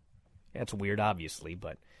 But that's weird, obviously.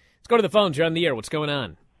 But let's go to the phones. You're on the air. What's going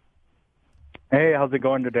on? Hey, how's it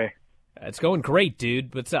going today? It's going great,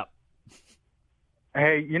 dude. What's up?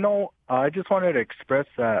 Hey, you know, I just wanted to express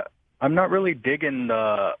that I'm not really digging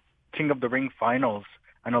the King of the Ring finals,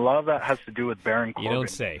 and a lot of that has to do with Baron Corbin. You don't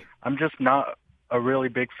say. I'm just not a really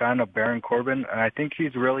big fan of Baron Corbin, and I think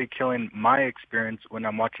he's really killing my experience when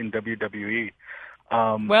I'm watching WWE.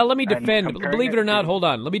 Well, let me defend. Believe it or not, hold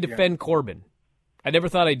on. Let me defend Corbin. I never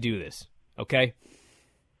thought I'd do this, okay?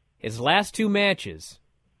 His last two matches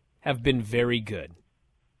have been very good.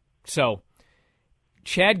 So,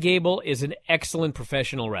 Chad Gable is an excellent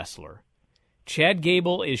professional wrestler. Chad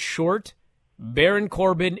Gable is short. Baron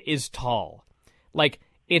Corbin is tall. Like,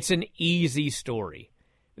 it's an easy story.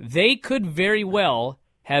 They could very well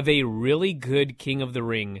have a really good King of the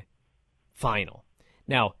Ring final.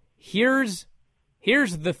 Now, here's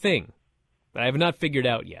the thing that I have not figured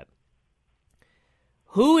out yet.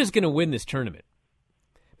 Who is going to win this tournament?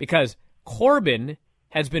 Because Corbin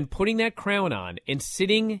has been putting that crown on and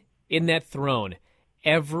sitting in that throne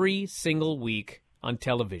every single week on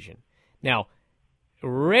television. Now,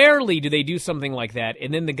 rarely do they do something like that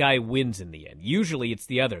and then the guy wins in the end. Usually it's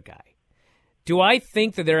the other guy. Do I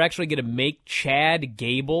think that they're actually going to make Chad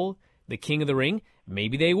Gable the King of the Ring?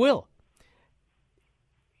 Maybe they will.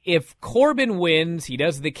 If Corbin wins, he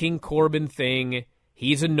does the King Corbin thing.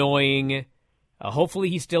 He's annoying. Hopefully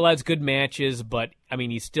he still has good matches, but, I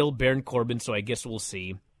mean, he's still Baron Corbin, so I guess we'll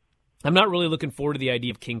see. I'm not really looking forward to the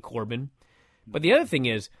idea of King Corbin. But the other thing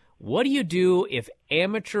is, what do you do if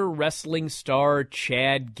amateur wrestling star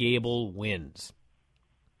Chad Gable wins?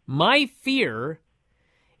 My fear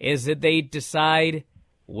is that they decide,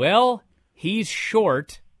 well, he's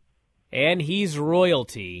short and he's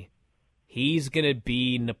royalty. He's going to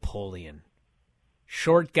be Napoleon.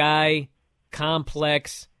 Short guy,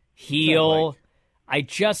 complex, heel. I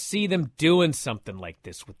just see them doing something like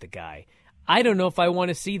this with the guy. I don't know if I want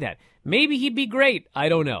to see that. Maybe he'd be great. I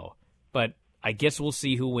don't know. But I guess we'll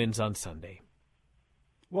see who wins on Sunday.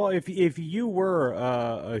 Well, if you were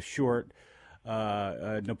a short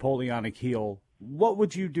Napoleonic heel, what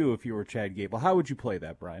would you do if you were Chad Gable? How would you play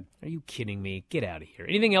that, Brian? Are you kidding me? Get out of here.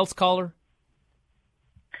 Anything else, caller?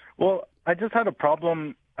 Well, I just had a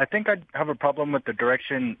problem. I think I'd have a problem with the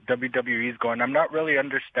direction WWE is going. I'm not really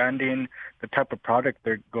understanding the type of product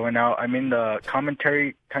they're going out. I mean, the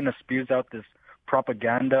commentary kind of spews out this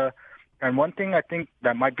propaganda. And one thing I think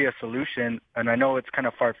that might be a solution, and I know it's kind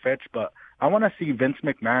of far-fetched, but I want to see Vince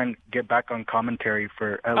McMahon get back on commentary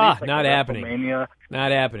for at least not happening. WrestleMania.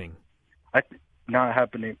 Not happening. Not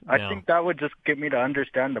happening. No. I think that would just get me to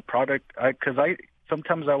understand the product, because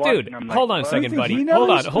sometimes I watch and I'm like, hold on a second, buddy.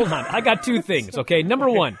 Hold on. I got two things, okay? Number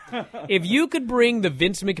one, if you could bring the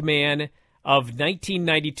Vince McMahon of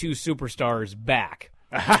 1992 Superstars back,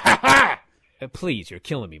 please, you're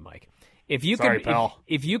killing me, Mike. If you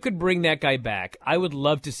could bring that guy back, I would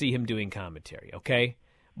love to see him doing commentary, okay?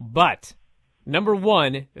 But number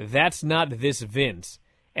one, that's not this Vince.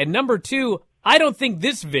 And number two, I don't think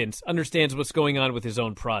this Vince understands what's going on with his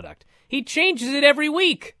own product. He changes it every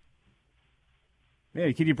week.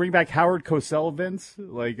 Man, can you bring back Howard Cosell, Vince?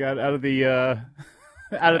 Like out of the 80s?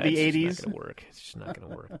 It's not going to work. It's just not going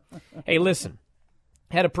to work. Hey, listen.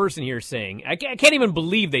 Had a person here saying, I can't even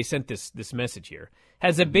believe they sent this message here.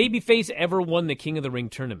 Has a babyface ever won the King of the Ring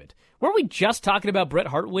tournament? Weren't we just talking about Bret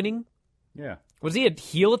Hart winning? Yeah. Was he a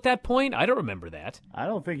heel at that point? I don't remember that. I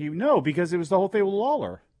don't think no, because it was the whole thing with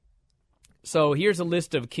Lawler. So here's a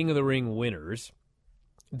list of King of the Ring winners.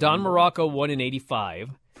 Don Morocco won in 85,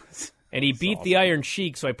 and he beat the Iron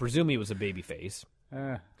Sheik, so I presume he was a babyface.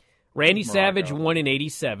 Randy Savage won in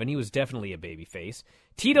 87. He was definitely a babyface.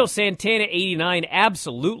 Tito Santana, 89,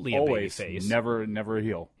 absolutely a babyface. Never a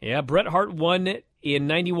heel. Yeah, Bret Hart won in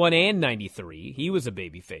 91 and 93. He was a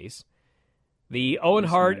babyface. The Owen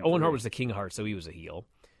Hart was the King Hart, so he was a heel.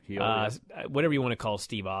 Whatever you want to call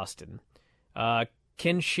Steve Austin.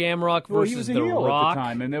 Ken Shamrock versus he was a The heel Rock. at the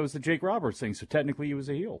time, and there was the Jake Roberts thing, so technically he was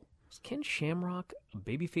a heel. Was Ken Shamrock a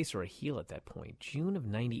babyface or a heel at that point? June of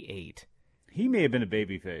 '98. He may have been a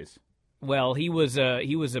babyface. Well, he was a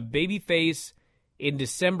babyface in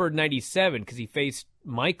December '97 because he faced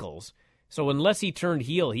Michaels. So unless he turned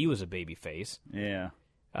heel, he was a babyface. Yeah.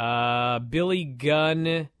 Billy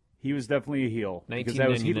Gunn. He was definitely a heel because that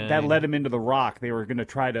 $19.99. led him into The Rock. They were going to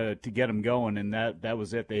try to get him going, and that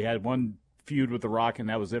was it. They had one feud with The Rock, and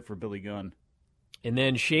that was it for Billy Gunn. And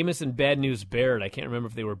then Sheamus and Bad News Barrett. I can't remember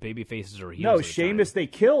if they were baby faces or heels. No, Sheamus they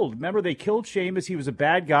killed. Remember, they killed Sheamus. He was a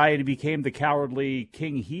bad guy, and he became the cowardly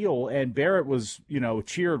king heel. And Barrett was,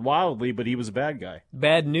 cheered wildly, but he was a bad guy.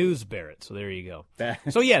 Bad News Barrett. So there you go.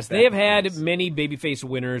 So yes, they have had many babyface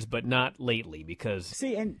winners, but not lately because,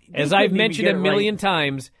 as I've mentioned a million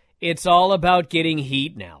times, it's all about getting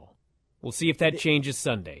heat now. We'll see if that changes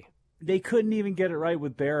Sunday. They couldn't even get it right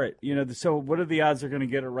with Barrett. So what are the odds they're going to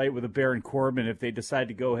get it right with a Baron Corbin if they decide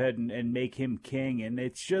to go ahead and make him king? And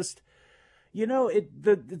it's just,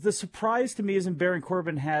 the surprise to me isn't Baron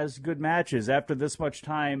Corbin has good matches. After this much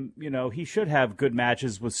time, he should have good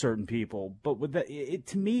matches with certain people. But with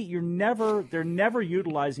to me, they're never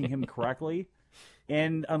utilizing him correctly.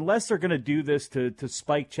 And unless they're going to do this to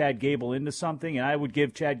spike Chad Gable into something, and I would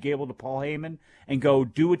give Chad Gable to Paul Heyman and go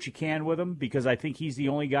do what you can with him because I think he's the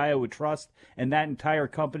only guy I would trust in that entire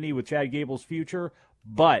company with Chad Gable's future.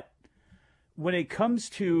 But when it comes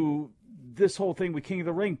to this whole thing with King of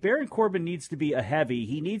the Ring, Baron Corbin needs to be a heavy.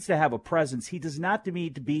 He needs to have a presence. He does not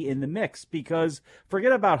need to be in the mix because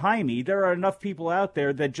forget about Jaime. There are enough people out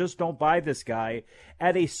there that just don't buy this guy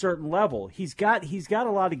at a certain level. He's got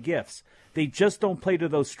a lot of gifts. They just don't play to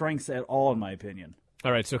those strengths at all, in my opinion.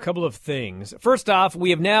 All right, so a couple of things. First off, we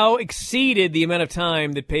have now exceeded the amount of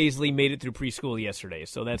time that Paisley made it through preschool yesterday,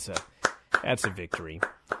 so that's a victory.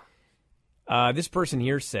 This person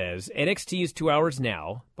here says, NXT is 2 hours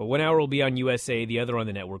now, but 1 hour will be on USA, the other on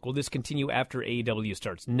the network. Will this continue after AEW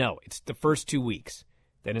starts? No, it's the first 2 weeks.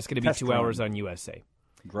 Then it's going to be 2 hours on USA.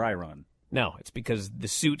 Dry run. No, it's because the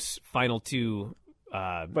Suits' final two...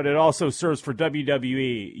 but it also serves for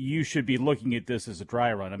WWE. You should be looking at this as a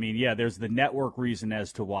dry run. I mean, yeah, there's the network reason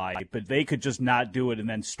as to why, but they could just not do it and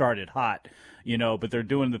then start it hot, but they're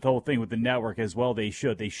doing the whole thing with the network as well. They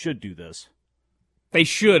should do this. They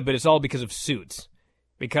should, but it's all because of Suits.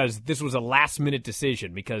 Because this was a last-minute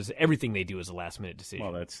decision, because everything they do is a last-minute decision.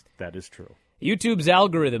 Well, that is true. YouTube's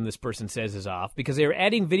algorithm, this person says, is off because they are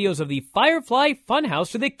adding videos of the Firefly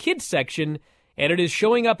Funhouse to the kids section, and it is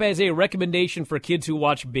showing up as a recommendation for kids who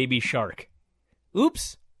watch Baby Shark.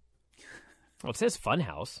 Oops. Well, it says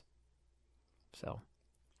Funhouse. So.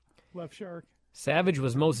 Left Shark. Savage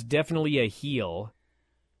was most definitely a heel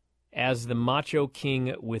as the Macho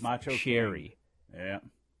King with Cherry. King. Yeah.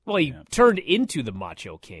 Well, he turned into the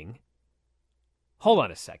Macho King. Hold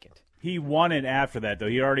on a second. He won it after that, though.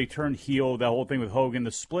 He already turned heel, that whole thing with Hogan.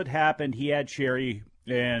 The split happened. He had Cherry,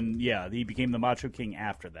 and, he became the Macho King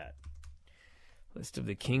after that. List of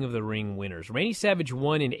the King of the Ring winners. Randy Savage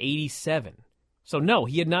won in 87. So, no,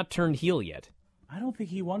 he had not turned heel yet. I don't think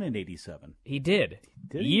he won in 87. He did.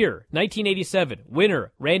 Did he? Year, 1987.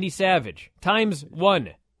 Winner, Randy Savage. Times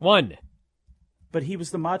 1. But he was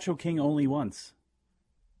the Macho King only once.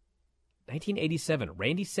 1987,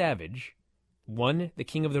 Randy Savage won the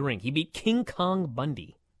King of the Ring. He beat King Kong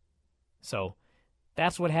Bundy. So,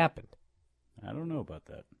 that's what happened. I don't know about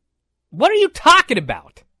that. What are you talking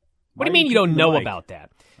about? What do you mean you don't know about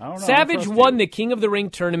that? I don't know. Savage won the King of the Ring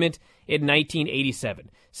tournament in 1987.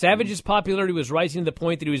 Savage's popularity was rising to the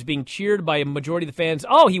point that he was being cheered by a majority of the fans.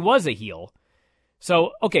 Oh, he was a heel.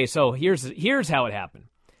 So, okay, so here's how it happened.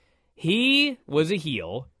 He was a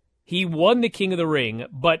heel. He won the King of the Ring,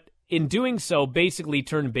 but in doing so, basically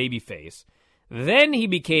turned babyface. Then he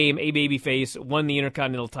became a babyface, won the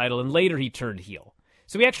Intercontinental title, and later he turned heel.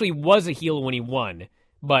 So he actually was a heel when he won,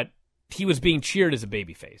 but he was being cheered as a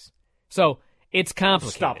babyface. So it's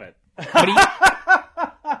complicated. Stop it.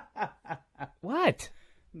 What?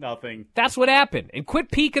 Nothing. That's what happened. And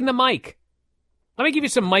quit peeking the mic. Let me give you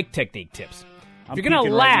some mic technique tips. If you're going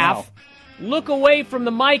to laugh, look away from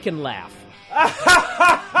the mic and laugh.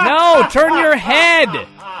 No, turn your head.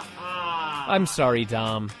 I'm sorry,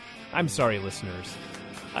 Dom. I'm sorry, listeners.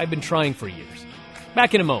 I've been trying for years.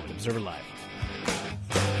 Back in a moment. Observer Live.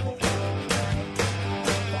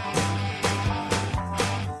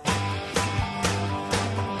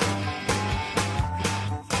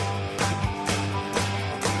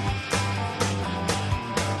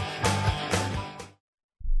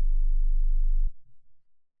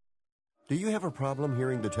 Do you have a problem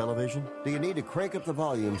hearing the television? Do you need to crank up the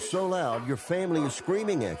volume so loud your family is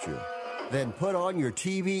screaming at you? Then put on your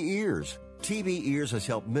TV ears. TV Ears has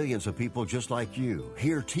helped millions of people just like you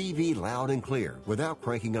hear TV loud and clear without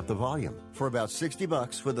cranking up the volume. For about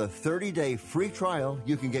 $60 with a 30-day free trial,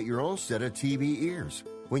 you can get your own set of TV Ears.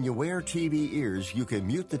 When you wear TV Ears, you can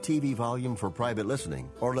mute the TV volume for private listening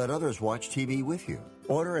or let others watch TV with you.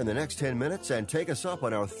 Order in the next 10 minutes and take us up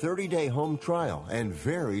on our 30-day home trial and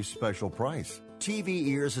very special price. TV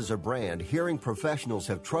Ears is a brand hearing professionals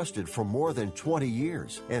have trusted for more than 20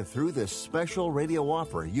 years. And through this special radio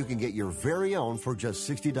offer, you can get your very own for just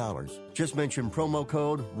 $60. Just mention promo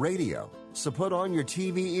code RADIO. So put on your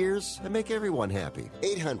TV ears and make everyone happy.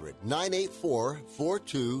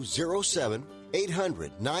 800-984-4207.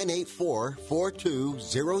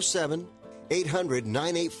 800-984-4207.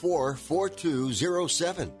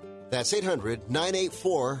 800-984-4207. That's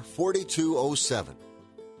 800-984-4207.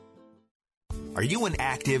 Are you an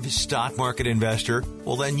active stock market investor?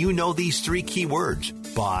 Well, then you know these three key words: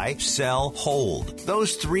 buy, sell, hold.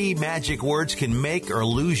 Those three magic words can make or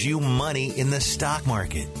lose you money in the stock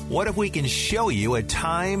market. What if we can show you a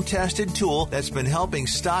time-tested tool that's been helping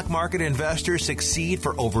stock market investors succeed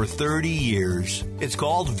for over 30 years? It's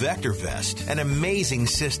called VectorVest, an amazing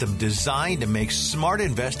system designed to make smart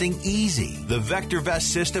investing easy. The VectorVest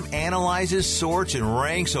system analyzes, sorts, and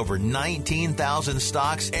ranks over 19,000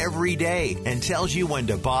 stocks every day and tells you when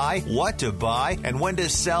to buy, what to buy, and when to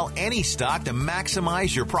sell any stock to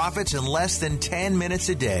maximize your profits in less than 10 minutes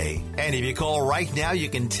a day. And if you call right now, you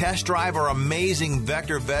can test drive our amazing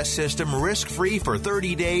VectorVest system risk-free for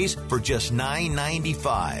 30 days for just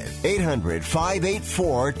 $9.95.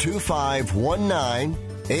 800-584-2519.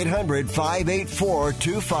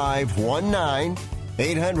 800-584-2519.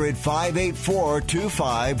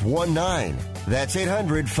 800-584-2519. That's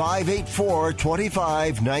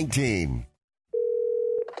 800-584-2519.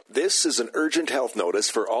 This is an urgent health notice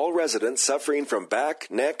for all residents suffering from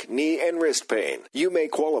back, neck, knee, and wrist pain. You may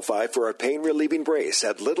qualify for a pain-relieving brace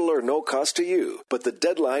at little or no cost to you, but the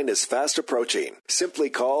deadline is fast approaching. Simply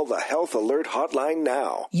call the Health Alert Hotline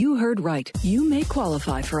now. You heard right. You may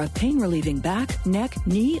qualify for a pain-relieving back, neck,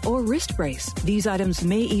 knee, or wrist brace. These items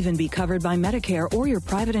may even be covered by Medicare or your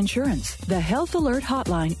private insurance. The Health Alert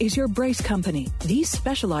Hotline is your brace company. These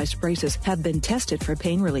specialized braces have been tested for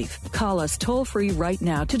pain relief. Call us toll-free right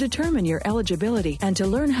now to determine your eligibility and to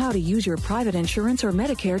learn how to use your private insurance or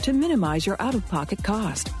Medicare to minimize your out-of-pocket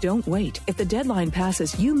cost. Don't wait. If the deadline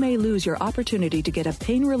passes, you may lose your opportunity to get a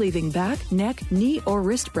pain-relieving back, neck, knee, or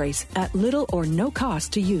wrist brace at little or no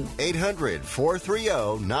cost to you.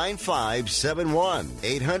 800-430-9571.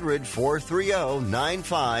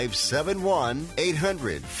 800-430-9571.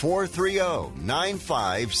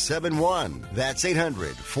 800-430-9571. That's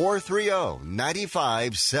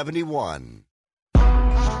 800-430-9571.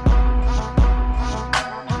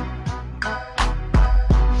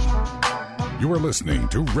 You are listening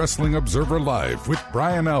to Wrestling Observer Live with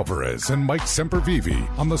Bryan Alvarez and Mike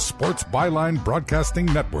Sempervive on the Sports Byline Broadcasting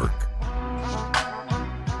Network.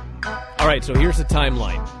 All right, so here's the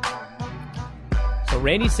timeline. So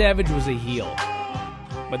Randy Savage was a heel,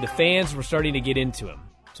 but the fans were starting to get into him,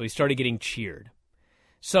 so he started getting cheered.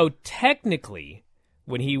 So technically,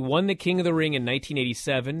 when he won the King of the Ring in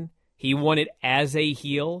 1987, he won it as a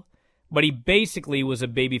heel, but he basically was a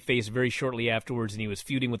babyface very shortly afterwards, and he was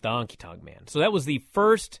feuding with the Honky Tonk Man. So that was the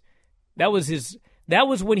first, that was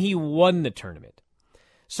when he won the tournament.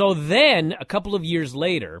 So then, a couple of years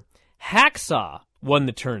later, Hacksaw won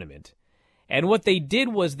the tournament. And what they did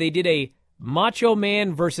was they did a Macho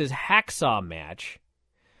Man versus Hacksaw match,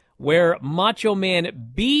 where Macho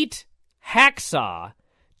Man beat Hacksaw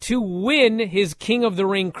to win his King of the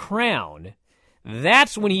Ring crown.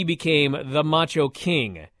 That's when he became the Macho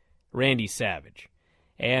King, Randy Savage.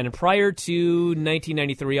 And prior to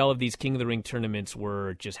 1993, all of these King of the Ring tournaments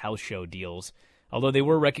were just house show deals, although they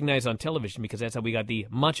were recognized on television because that's how we got the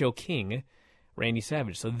Macho King, Randy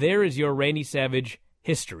Savage. So there is your Randy Savage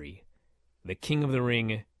history, the King of the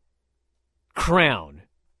Ring crown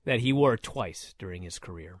that he wore twice during his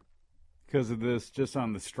career. Because of this, just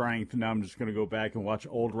on the strength, now I'm just going to go back and watch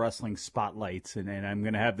old wrestling spotlights, and I'm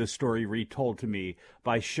going to have this story retold to me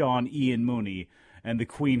by Sean Ian Mooney and the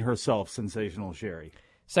Queen herself, Sensational Sherry.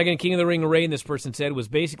 Second King of the Ring reign, this person said, was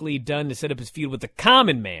basically done to set up his feud with the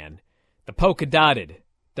Common Man, the polka-dotted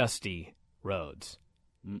Dusty Rhodes.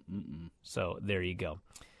 So there you go.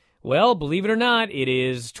 Well, believe it or not, it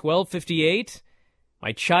is 12:58.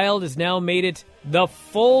 My child has now made it the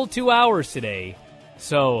full 2 hours today.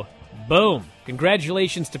 So, boom.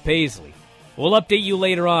 Congratulations to Paisley. We'll update you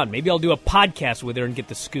later on. Maybe I'll do a podcast with her and get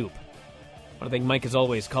the scoop. I want to thank Mike as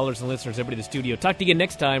always, callers and listeners, everybody in the studio. Talk to you again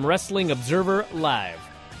next time. Wrestling Observer Live.